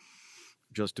corner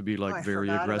just to be very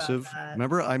aggressive.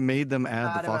 Remember, I made them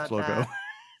add the Fox logo.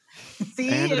 See,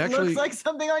 it looks like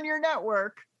something on your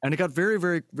network. And it got very,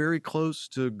 very, very close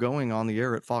to going on the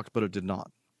air at Fox, but it did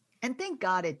not. And thank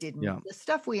God it didn't. Yeah. The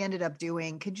stuff we ended up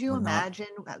doing, could you imagine?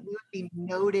 We would be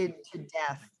noted to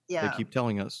death. Yeah. They keep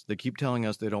telling us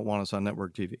they don't want us on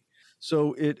network TV.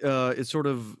 So it sort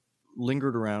of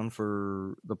lingered around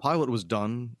for the pilot was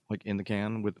done in the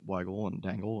can with Weigel and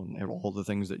Dangle and all the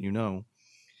things that you know.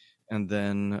 And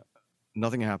then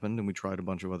nothing happened, and we tried a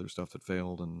bunch of other stuff that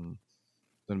failed. And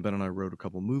then Ben and I wrote a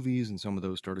couple movies, and some of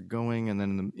those started going. And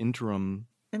then in the interim,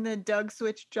 And then Doug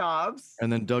switched jobs.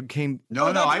 And then Doug came. No,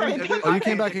 you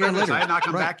came back again later. I had not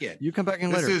come back yet. You come back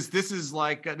in later. This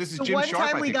is Jim one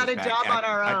Sharp. time we got a job on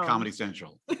our own at Comedy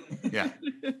Central. Yeah.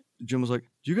 Jim was like,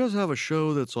 "Do you guys have a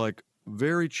show that's like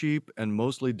very cheap and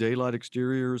mostly daylight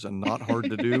exteriors and not hard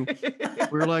to do?"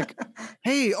 We were like,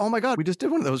 "Hey, oh my God, we just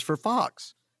did one of those for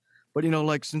Fox." But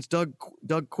like since Doug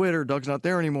quit or Doug's not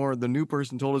there anymore, the new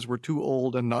person told us we're too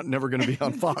old and never going to be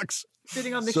on Fox.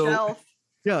 Sitting on the shelf.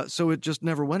 Yeah, so it just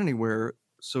never went anywhere.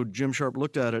 So Jim Sharp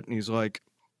looked at it and he's like,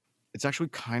 it's actually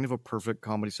kind of a perfect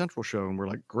Comedy Central show. And we're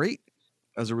like, great.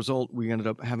 As a result, we ended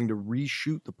up having to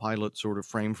reshoot the pilot sort of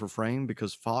frame for frame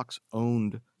because Fox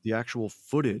owned the actual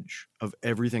footage of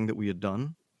everything that we had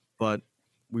done, but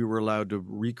we were allowed to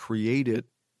recreate it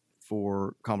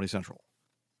for Comedy Central.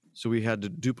 So we had to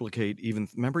duplicate even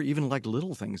like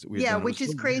little things that we had done. Which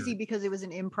is crazy because it was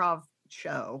an improv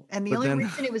show. And the only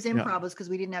reason it was improv was because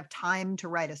we didn't have time to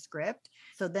write a script.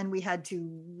 So then we had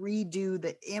to redo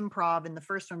the improv in the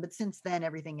first one. But since then,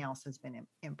 everything else has been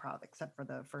improv except for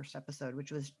the first episode,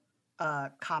 which was a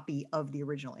copy of the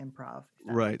original improv.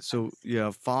 Right. So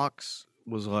Fox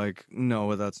was like,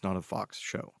 no, that's not a Fox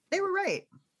show. They were right.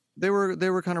 They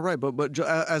were kind of right. But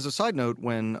as a side note,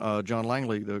 when John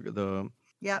Langley,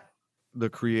 the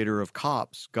creator of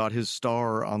Cops, got his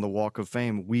star on the Walk of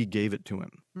Fame, we gave it to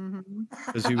him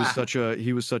because he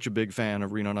was such a big fan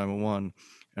of Reno 911,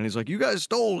 and he's like, "You guys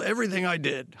stole everything I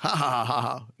did!" Ha ha ha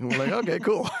ha! And we're like, "Okay,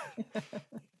 cool."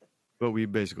 But we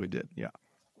basically did, yeah.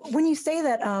 When you say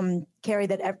that, Kerri,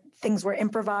 that things were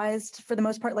improvised for the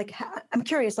most part, like I'm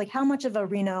curious, like how much of a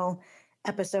Reno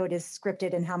episode is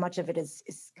scripted and how much of it is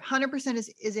 100%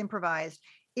 is improvised.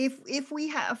 If we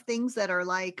have things that are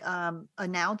like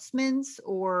announcements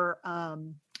or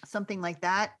something like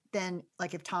that, then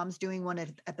like if Tom's doing one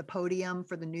at the podium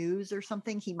for the news or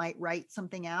something, he might write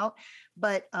something out.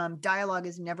 But dialogue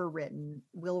is never written.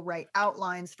 We'll write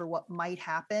outlines for what might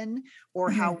happen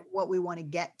or what we want to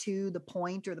get to, the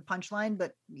point or the punchline.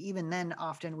 But even then,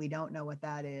 often we don't know what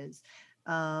that is.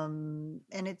 And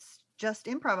it's just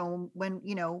improv. And when,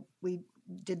 we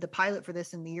did the pilot for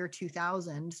this in the year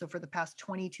 2000. So for the past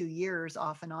 22 years,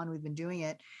 off and on, we've been doing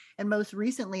it. And most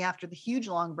recently, after the huge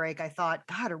long break, I thought,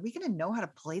 God, are we going to know how to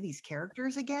play these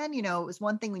characters again? It was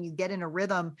one thing when you get in a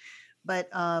rhythm, but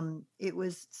it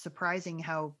was surprising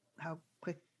how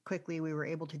quickly we were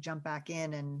able to jump back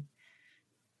in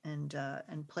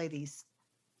and play these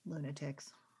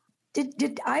lunatics.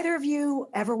 Did either of you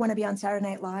ever want to be on Saturday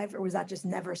Night Live, or was that just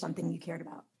never something you cared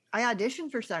about? I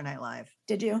auditioned for Saturday Night Live.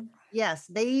 Did you? Yes.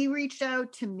 They reached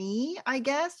out to me, I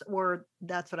guess, or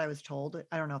that's what I was told.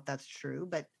 I don't know if that's true,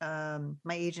 but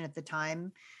my agent at the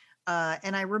time,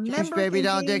 and I remember James Baby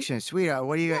Doll Dixon, sweetheart,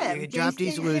 what do you got? You drop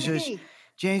these losers. Hey.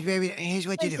 James Baby, here's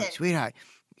what you do, sweetheart.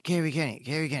 Kerri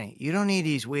Kenney, you don't need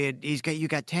you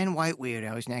got 10 white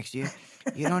weirdos next to you.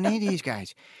 You don't need these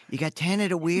guys. You got 10 of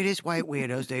the weirdest white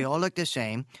weirdos. They all look the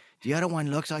same. The other one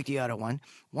looks like the other one.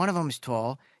 One of them is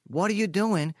tall. What are you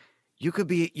doing? You could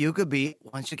be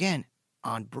once again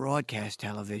on broadcast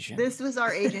television. This was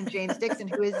our agent, James Dixon,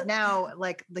 who is now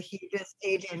like the hugest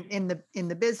agent in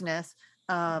the business.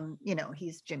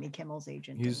 He's Jimmy Kimmel's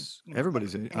agent. He's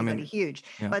everybody's agent. I mean, huge.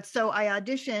 Yeah. But so I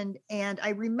auditioned, and I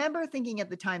remember thinking at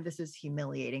the time, this is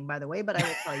humiliating, by the way, but I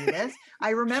will tell you this. I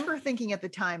remember thinking at the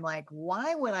time, like,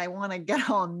 why would I want to get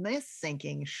on this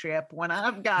sinking ship when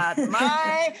I've got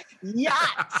my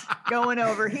yacht going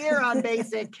over here on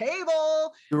basic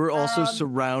cable? You were also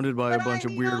surrounded by a bunch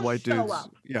of weird white dudes.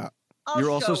 Yeah.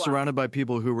 You're also surrounded by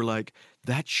people who were like,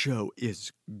 that show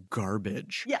is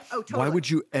garbage. Yeah. Oh, totally. Why would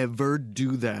you ever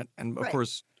do that? And of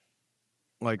course,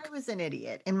 like, I was an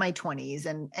idiot in my 20s,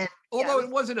 and although it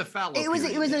wasn't a fallow. It was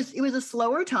a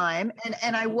slower time,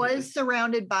 and I was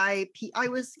surrounded by I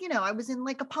was in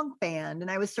like a punk band, and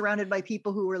I was surrounded by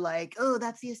people who were like, oh,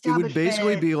 that's the establishment. It would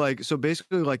basically be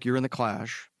like you're in the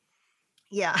Clash.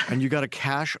 Yeah. And you got a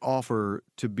cash offer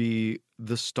to be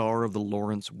the star of the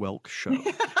Lawrence Welk show.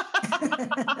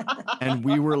 And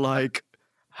we were like,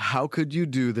 how could you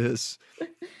do this?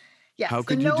 Yeah, how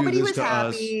could you do this to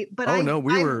happy, us?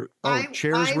 But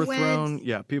chairs were thrown.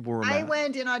 Yeah, people were mad. I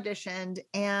went and auditioned,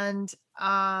 and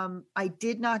I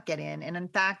did not get in. And in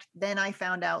fact, then I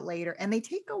found out later, and they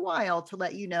take a while to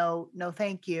let you know, no,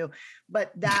 thank you.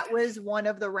 But that was one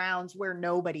of the rounds where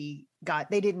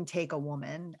they didn't take a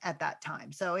woman at that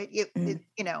time. So it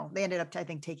they ended up, I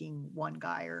think, taking one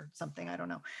guy or something. I don't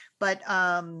know. But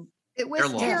it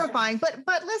was terrifying.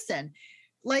 But listen,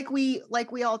 like we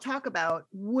all talk about,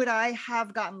 would I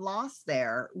have gotten lost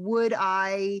there? Would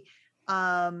I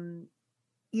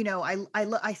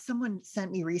someone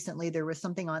sent me recently, there was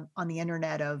something on the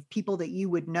internet of people that you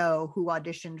would know who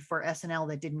auditioned for SNL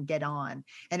that didn't get on.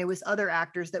 And it was other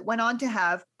actors that went on to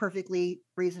have perfectly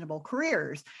reasonable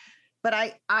careers.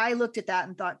 But I looked at that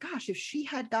and thought, gosh, if she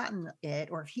had gotten it,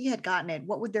 or if he had gotten it,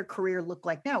 what would their career look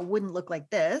like now? It wouldn't look like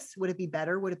this. Would it be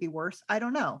better? Would it be worse? I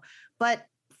don't know. But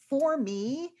for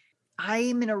me, I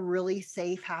am in a really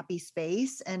safe, happy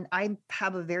space. And I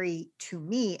have a very, to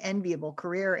me, enviable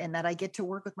career in that I get to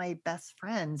work with my best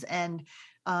friends. And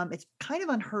it's kind of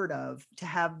unheard of to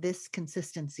have this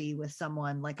consistency with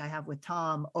someone like I have with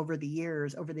Tom over the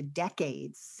years, over the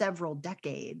decades, several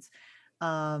decades.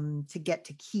 To get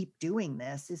to keep doing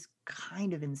this is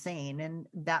kind of insane. And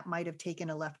that might have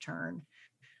taken a left turn.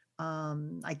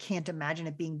 I can't imagine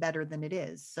it being better than it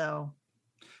is. So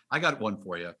I got one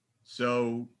for you.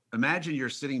 So imagine you're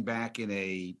sitting back in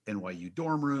a NYU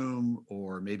dorm room,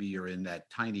 or maybe you're in that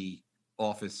tiny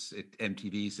office at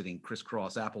MTV sitting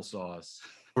crisscross applesauce.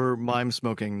 We're mime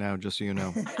smoking now, just so you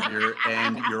know.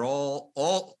 You're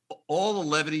all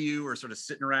 11 of you are sort of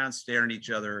sitting around staring at each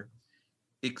other.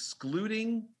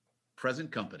 Excluding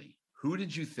present company, who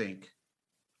did you think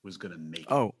was going to make it?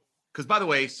 Oh, because by the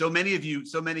way, so many of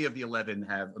the 11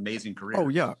 have amazing careers. Oh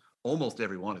yeah, almost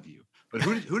every one of you. But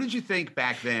who did you think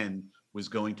back then was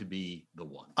going to be the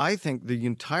one? I think the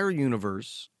entire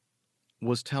universe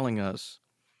was telling us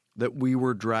that we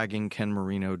were dragging Ken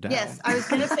Marino down. Yes, I was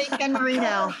going to say Ken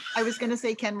Marino.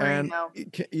 And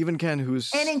even Ken,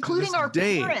 and including our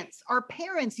parents. Our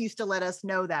parents used to let us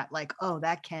know that, like, oh,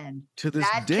 that Ken. To this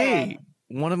day,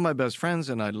 one of my best friends,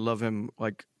 and I love him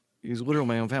like he's literally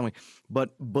my own family.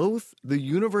 But both the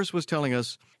universe was telling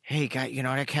us, hey, guy,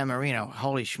 that Ken Marino,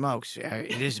 holy smokes,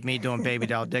 it is me doing Baby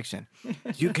Doll Dixon.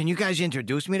 Can you guys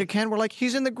introduce me to Ken? We're like,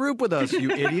 he's in the group with us, you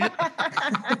idiot.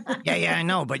 Yeah, I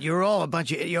know, but you're all a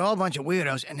bunch of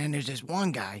weirdos, and then there's this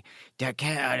one guy that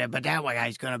can't, but that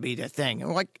guy's gonna be the thing. And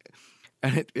we're like,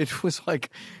 and it was like,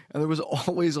 and there was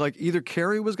always like either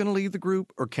Kerri was gonna leave the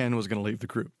group or Ken was gonna leave the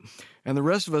group, and the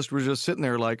rest of us were just sitting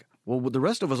there like, well, the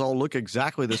rest of us all look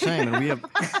exactly the same, and we have.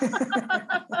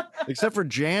 Except for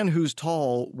Jan, who's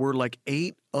tall, we're like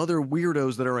 8 other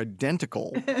weirdos that are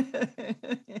identical.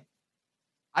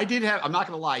 I'm not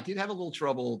going to lie, I did have a little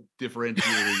trouble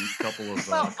differentiating a couple of...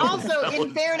 Well, also,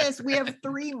 in fairness, we have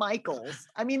 3 Michaels.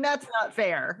 I mean, that's not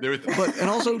fair. And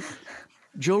also,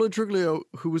 Joe Latriglio,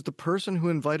 who was the person who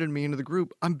invited me into the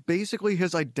group, I'm basically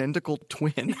his identical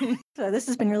twin. So this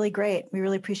has been really great. We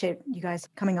really appreciate you guys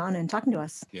coming on and talking to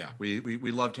us. Yeah, we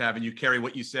loved having you. Kerri,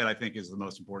 what you said, I think, is the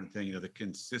most important thing. The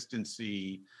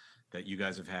consistency that you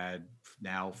guys have had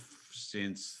now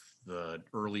since the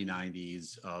early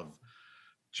 90s of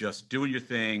just doing your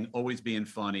thing, always being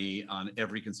funny on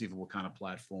every conceivable kind of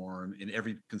platform, in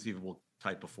every conceivable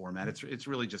type of format. It's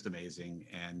really just amazing.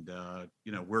 And,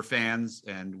 we're fans,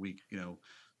 and we,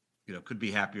 could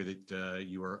be happier that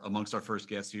you are amongst our first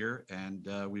guests here. And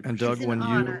Doug, it's an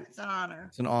honor.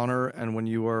 It's an honor. And when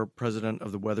you are president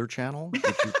of the Weather Channel,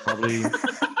 which you probably,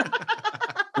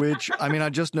 I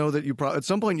just know that you probably, at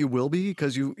some point you will be,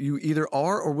 because you either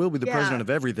are or will be the president of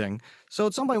everything. So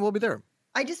at some point we'll be there.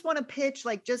 I just want to pitch,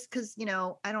 just because,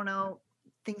 I don't know,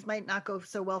 things might not go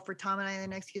so well for Tom and I in the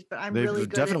next years, but I'm really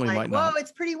good definitely at might not. Whoa,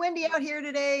 it's pretty windy out here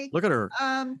today. Look at her.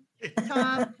 Tom,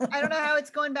 I don't know how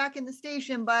it's going back in the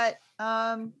station, but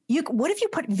what if you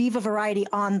put Viva Variety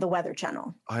on the Weather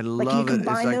Channel? I love it. You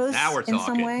combine those now we're in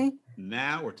some way?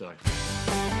 Now we're talking.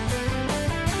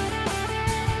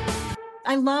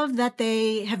 I love that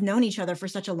they have known each other for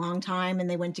such a long time, and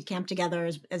they went to camp together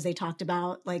as they talked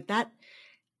about, like that.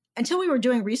 Until we were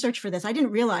doing research for this, I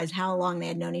didn't realize how long they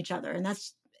had known each other. And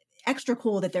that's extra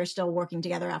cool that they're still working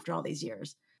together after all these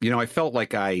years. I felt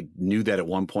like I knew that at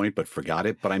one point, but forgot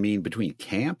it. But between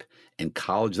camp and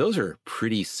college, those are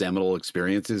pretty seminal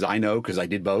experiences. I know, because I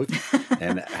did both,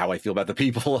 and how I feel about the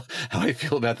people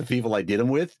I did them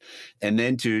with. And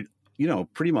then to,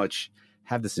 pretty much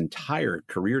have this entire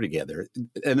career together.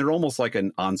 And they're almost like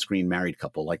an on-screen married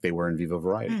couple, like they were in Viva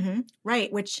Variety. Mm-hmm.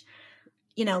 Right, which...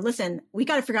 listen, we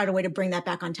got to figure out a way to bring that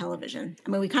back on television.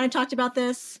 We kind of talked about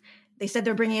this. They said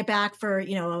they're bringing it back for,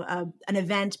 an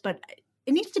event, but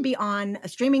it needs to be on a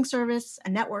streaming service, a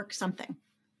network, something.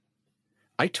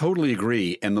 I totally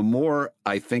agree. And the more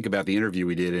I think about the interview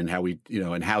we did and how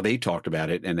and how they talked about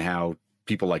it and how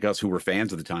people like us who were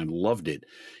fans at the time loved it,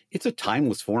 it's a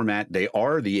timeless format. They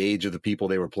are the age of the people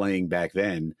they were playing back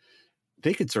then.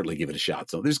 They could certainly give it a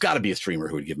shot. So there's got to be a streamer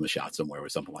who would give them a shot somewhere or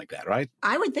something like that, right?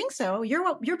 I would think so.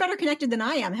 You're better connected than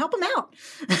I am. Help them out.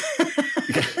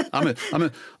 I'm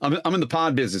in the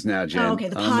pod business now, Jen. Oh, okay,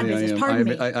 the pod business. Pardon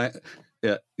me.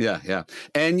 Yeah.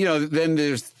 And, then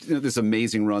there's this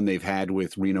amazing run they've had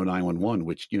with Reno 911,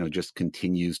 which, just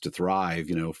continues to thrive,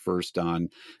 first on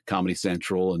Comedy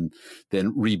Central and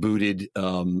then rebooted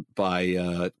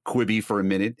by Quibi for a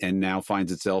minute and now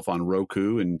finds itself on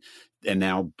Roku and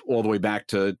now all the way back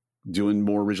to doing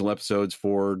more original episodes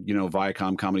for,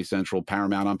 Viacom, Comedy Central,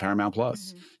 Paramount on Paramount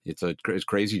Plus. Mm-hmm. It's a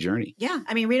crazy journey. Yeah.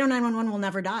 I mean, Reno 911 will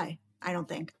never die, I don't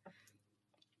think.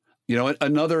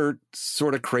 Another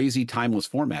sort of crazy timeless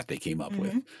format they came up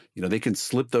with. They can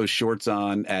slip those shorts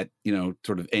on at,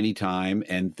 sort of any time,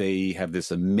 and they have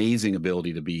this amazing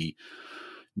ability to be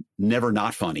never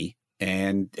not funny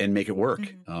and make it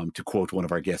work, to quote one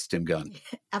of our guests, Tim Gunn.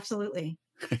 Absolutely.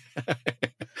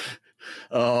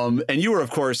 And you were, of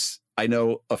course, I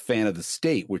know, a fan of The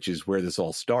State, which is where this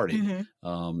all started.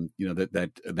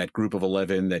 That group of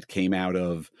 11 that came out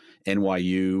of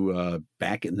NYU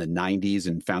back in the 90s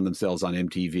and found themselves on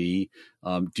MTV.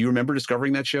 Do you remember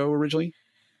discovering that show originally?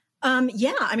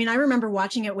 Yeah. I mean, I remember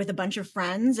watching it with a bunch of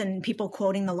friends and people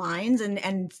quoting the lines,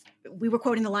 and we were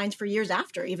quoting the lines for years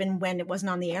after, even when it wasn't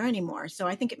on the air anymore. So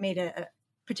I think it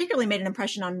particularly made an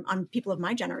impression on people of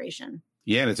my generation.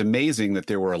 Yeah, and it's amazing that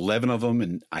there were 11 of them,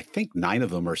 and I think 9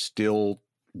 of them are still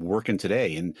working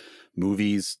today in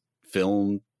movies,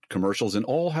 film, commercials, and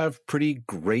all have pretty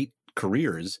great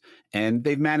careers. And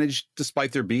they've managed,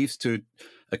 despite their beefs, to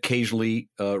occasionally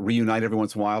reunite every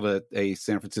once in a while at a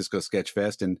San Francisco Sketch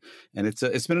Fest, and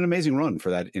it's been an amazing run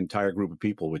for that entire group of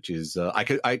people. Which is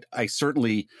I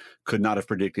certainly could not have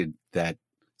predicted that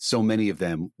so many of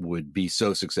them would be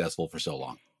so successful for so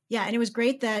long. Yeah, and it was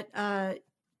great that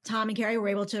Tom and Kerri were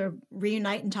able to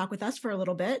reunite and talk with us for a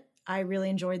little bit. I really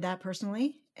enjoyed that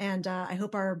personally, and I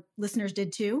hope our listeners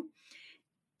did too.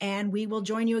 And we will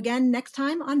join you again next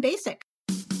time on Basic.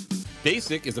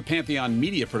 Basic is a Pantheon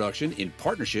media production in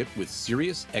partnership with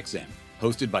SiriusXM.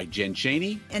 Hosted by Jen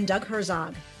Chaney and Doug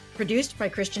Herzog. Produced by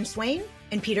Christian Swain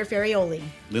and Peter Ferrioli.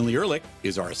 Lindley Ehrlich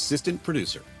is our assistant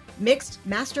producer. Mixed,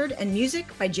 mastered, and music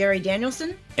by Jerry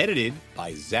Danielson. Edited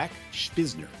by Zach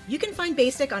Spizner. You can find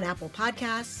Basic on Apple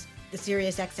Podcasts, the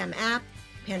SiriusXM app,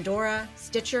 Pandora,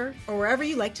 Stitcher, or wherever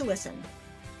you like to listen.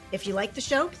 If you like the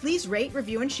show, please rate,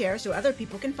 review, and share so other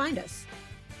people can find us.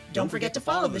 Don't forget to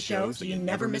follow the show so you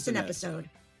never miss an episode.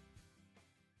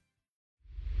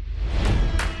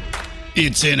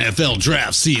 It's NFL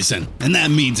draft season, and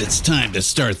that means it's time to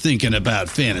start thinking about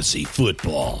fantasy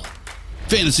football.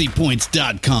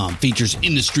 FantasyPoints.com features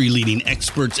industry-leading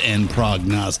experts and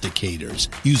prognosticators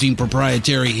using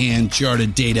proprietary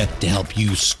hand-charted data to help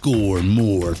you score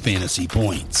more fantasy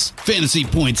points.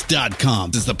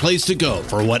 FantasyPoints.com is the place to go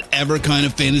for whatever kind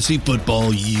of fantasy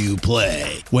football you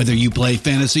play. Whether you play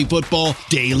fantasy football,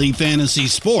 daily fantasy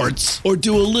sports, or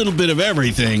do a little bit of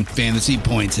everything, Fantasy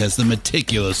Points has the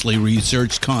meticulously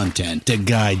researched content to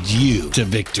guide you to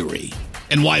victory.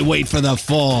 And why wait for the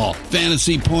fall?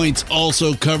 Fantasy Points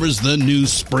also covers the new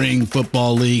spring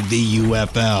football league, the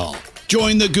UFL.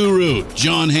 Join the guru,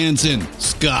 John Hansen,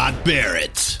 Scott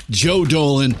Barrett, Joe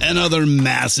Dolan, and other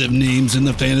massive names in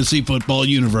the fantasy football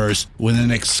universe with an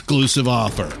exclusive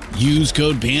offer. Use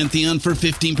code Pantheon for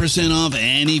 15% off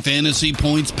any Fantasy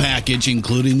Points package,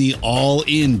 including the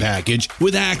all-in package,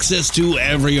 with access to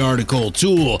every article,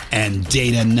 tool, and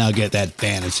data nugget that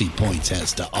Fantasy Points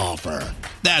has to offer.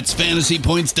 That's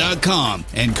FantasyPoints.com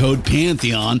and code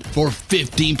Pantheon for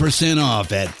 15%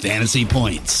 off at Fantasy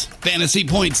Points.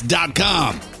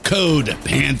 FantasyPoints.com, code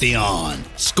Pantheon.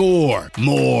 Score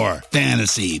more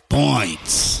fantasy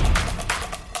points.